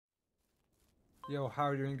Yo, how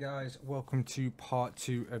are you doing, guys? Welcome to part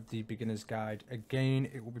 2 of the beginner's guide. Again,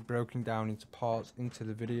 it will be broken down into parts into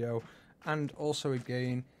the video, and also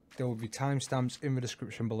again there will be timestamps in the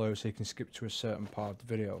description below so you can skip to a certain part of the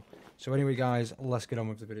video. So anyway guys, let's get on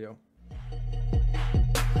with the video.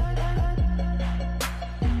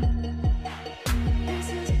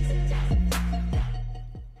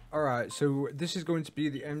 Alright, so this is going to be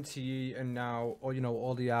the MTE and now, or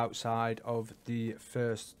all the outside of the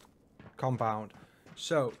first compound.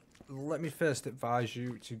 So let me first advise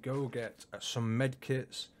you to go get some med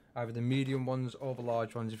kits, either the medium ones or the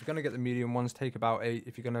large ones. If you're going to get the medium ones, take about 8.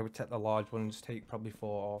 If you're going to take the large ones, take probably 4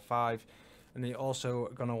 or 5. And you're also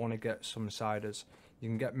going to want to get some ciders. You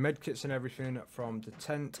can get med kits and everything from the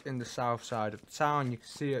tent in the south side of the town. You can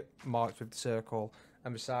see it marked with the circle.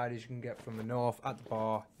 And the ciders you can get from the north at the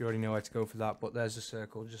bar. You already know where to go for that, but there's the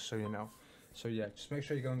circle, just so you know. So yeah, just make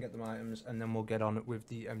sure you go and get them items, and then we'll get on with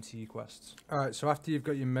the MTE quests. Alright, so after you've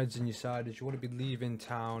got your meds and your ciders, you want to be leaving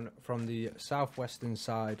town from the southwestern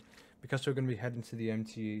side, because we're going to be heading to the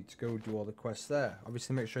MTE to go do all the quests there.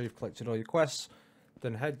 Obviously make sure you've collected all your quests,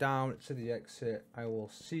 then head down to the exit. I will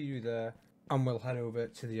see you there, and we'll head over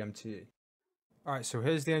to the MTE. Alright, so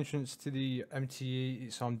here's the entrance to the MTE.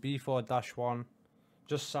 It's on B4-1,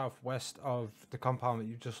 just southwest of the compound that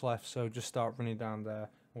you've just left, so just start running down there.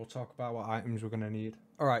 We'll talk about what items we're going to need.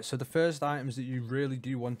 Alright, so the first items that you really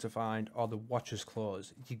do want to find are the Watcher's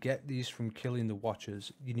Claws. You get these from killing the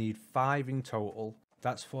Watchers. You need 5 in total.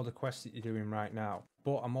 That's for the quest that you're doing right now.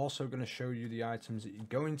 But I'm also going to show you the items that you're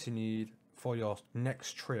going to need for your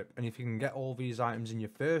next trip. And if you can get all these items in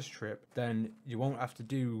your first trip, then you won't have to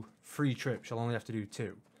do 3 trips. You'll only have to do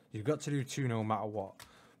 2. You've got to do 2 no matter what.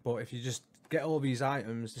 But if you just get all these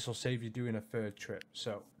items, this will save you doing a 3rd trip.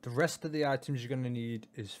 So the rest of the items you're going to need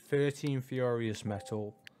is 13 furious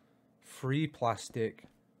metal, 3 plastic,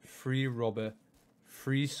 3 rubber,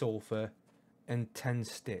 3 sulfur, and 10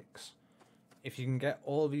 sticks. If you can get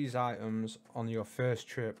all these items on your first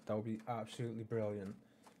trip, that will be absolutely brilliant.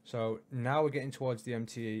 So now we're getting towards the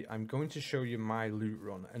MTE. I'm going to show you my loot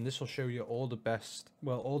run, and this will show you all the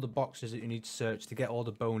all the boxes that you need to search to get all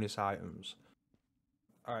the bonus items.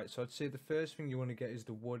 Alright, so I'd say the first thing you want to get is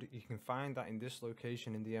the wood. You can find that in this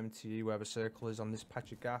location in the MTE where the circle is on this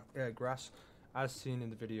patch of grass, as seen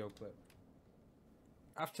in the video clip.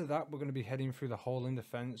 After that, we're going to be heading through the hole in the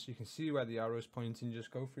fence. You can see where the arrow's pointing.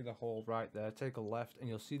 Just go through the hole right there, take a left, and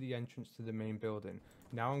you'll see the entrance to the main building.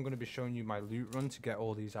 Now I'm going to be showing you my loot run to get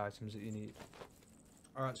all these items that you need.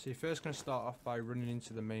 Alright, so you're first going to start off by running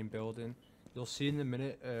into the main building. You'll see in a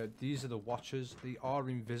minute, these are the Watchers. They are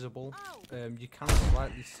invisible. You can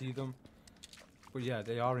slightly see them. But yeah,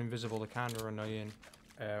 they are invisible. They're kind of annoying.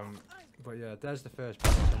 But yeah, there's the first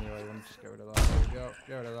box anyway. Let me just get rid of that. There we go.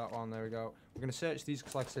 Get rid of that one. There we go. We're going to search these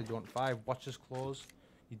because, like I said, you want 5 Watcher's Claws.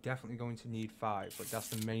 You're definitely going to need 5. But that's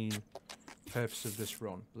the main purpose of this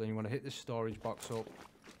run. But then you want to hit this storage box up.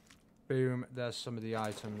 Boom. There's some of the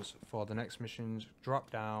items for the next missions. Drop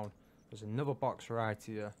down. There's another box right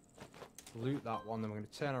here. Loot that one, then we're going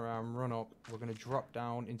to turn around, run up. We're going to drop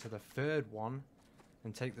down into the 3rd one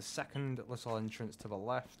and take the 2nd little entrance to the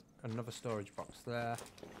left. Another storage box there.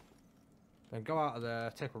 Then go out of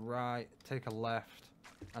there, take a right, take a left,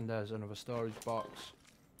 and there's another storage box.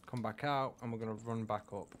 Come back out, and we're going to run back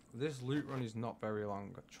up. This loot run is not very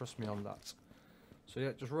long, trust me on that. So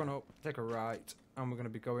yeah, just run up, take a right, and we're going to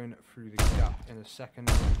be going through the gap in a second.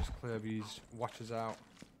 Just clear these Watchers out.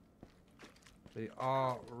 They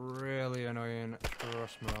are really annoying,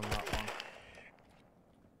 trust me on that one.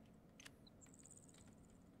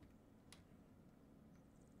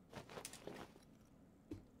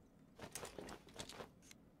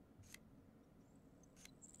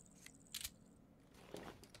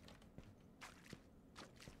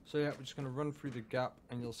 So yeah, we're just going to run through the gap,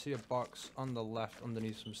 and you'll see a box on the left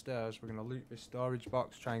underneath some stairs. We're going to loot this storage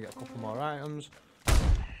box, try and get a couple more items.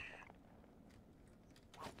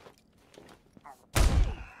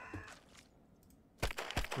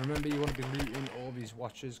 Remember, you want to be looting all these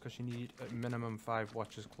Watchers because you need at minimum 5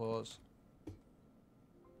 Watcher's Claws.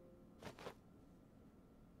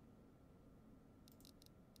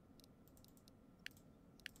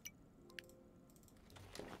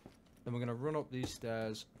 Then we're going to run up these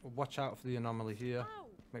stairs. Watch out for the anomaly here.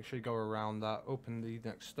 Make sure you go around that. Open the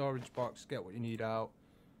next storage box. Get what you need out.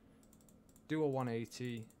 Do a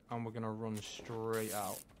 180. And we're going to run straight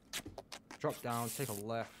out. Drop down. Take a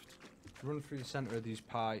left. Run through the center of these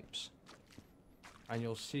pipes, and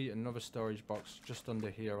you'll see another storage box just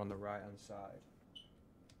under here on the right hand side.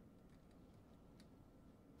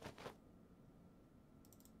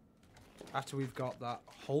 After we've got that,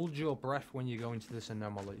 hold your breath when you go into this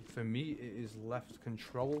anomaly. For me, it is left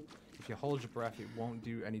control. If you hold your breath, it won't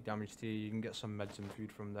do any damage to you. You can get some meds and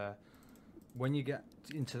food from there. When you get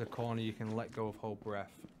into the corner, you can let go of hold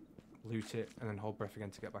breath, loot it, and then hold breath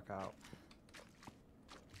again to get back out.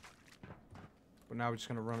 But now we're just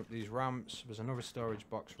going to run up these ramps. There's another storage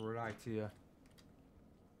box right here.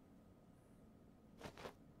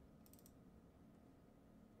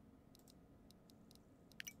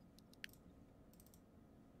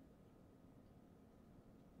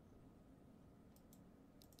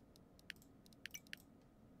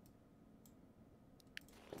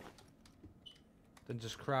 Then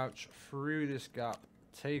just crouch through this gap,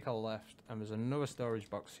 take a left, and there's another storage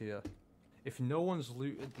box here. If no one's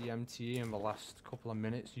looted the MTE in the last couple of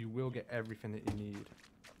minutes, you will get everything that you need.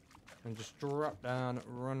 And just drop down,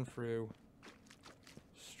 run through,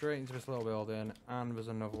 straight into this little building, and there's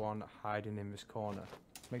another one hiding in this corner.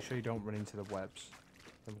 Make sure you don't run into the webs.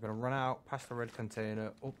 Then we're going to run out, past the red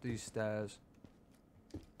container, up these stairs,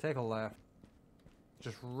 take a left,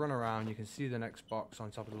 just run around. You can see the next box on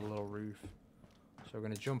top of the little roof. So we're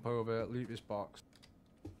going to jump over, loot this box.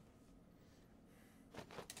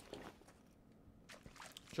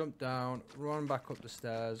 Jump down, run back up the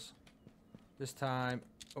stairs. This time,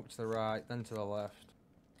 up to the right, then to the left.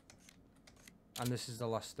 And this is the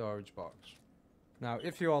last storage box. Now,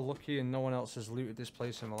 if you are lucky and no one else has looted this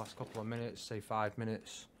place in the last couple of minutes, say 5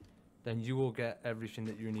 minutes, then you will get everything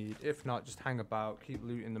that you need. If not, just hang about, keep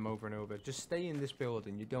looting them over and over. Just stay in this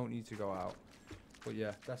building, you don't need to go out. But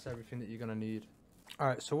yeah, that's everything that you're going to need.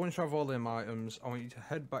 Alright, so once you have all them items, I want you to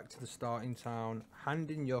head back to the starting town, hand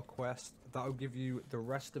in your quest. That'll give you the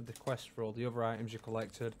rest of the quest for all the other items you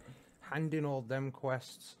collected. Hand in all them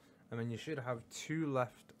quests, and then you should have 2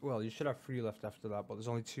 left. Well, you should have 3 left after that, but there's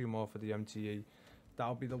only 2 more for the MTE.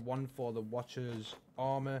 That'll be the one for the Watcher's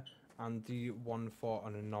armor and the one for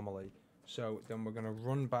an anomaly. So then we're going to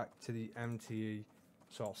run back to the MTE.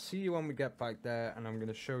 So I'll see you when we get back there, and I'm going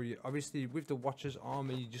to show you, obviously with the Watcher's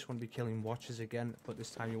armor, you just want to be killing Watchers again, but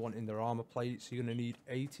this time you want in their armor plate, so you're going to need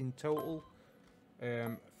 8 in total.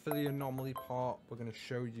 For the anomaly part, we're going to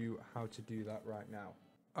show you how to do that right now.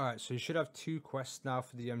 Alright, so you should have 2 quests now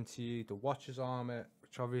for the MTE, the Watcher's armor,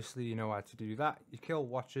 which obviously you know how to do that. You kill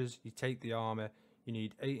Watchers, you take the armor, you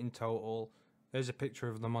need 8 in total. There's a picture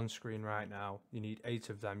of them on screen right now. You need 8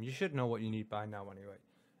 of them. You should know what you need by now anyway.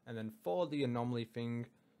 And then for the anomaly thing,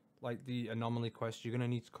 like the anomaly quest, you're going to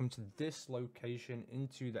need to come to this location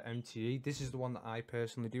into the MTE. This is the one that I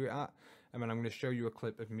personally do it at. And then I'm going to show you a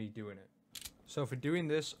clip of me doing it. So for doing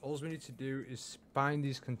this, all we need to do is find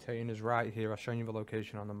these containers right here. I'll show you the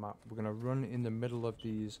location on the map. We're going to run in the middle of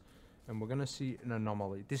these, and we're going to see an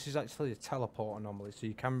anomaly. This is actually a teleport anomaly. So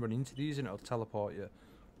you can run into these and it'll teleport you.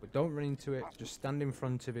 But don't run into it. Just stand in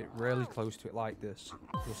front of it, really close to it like this.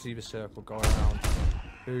 You'll see the circle go around.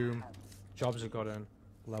 Boom, jobs are gotten,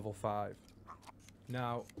 level 5.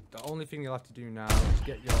 Now, the only thing you'll have to do now is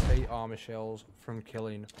get your 8 armor shells from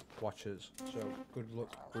killing Watchers. So, good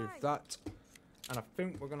luck with that. And I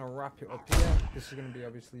think we're going to wrap it up here. This is going to be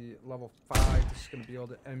obviously level 5. This is going to be all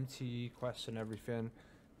the MTE quests and everything.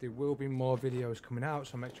 There will be more videos coming out,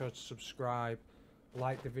 so make sure to subscribe,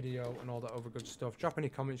 like the video, and all that other good stuff. Drop any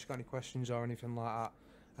comments if you've got any questions or anything like that.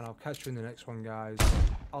 And I'll catch you in the next one, guys.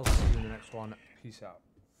 I'll see you in the next one. Peace out.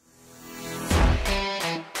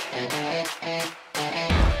 Thank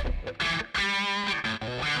you.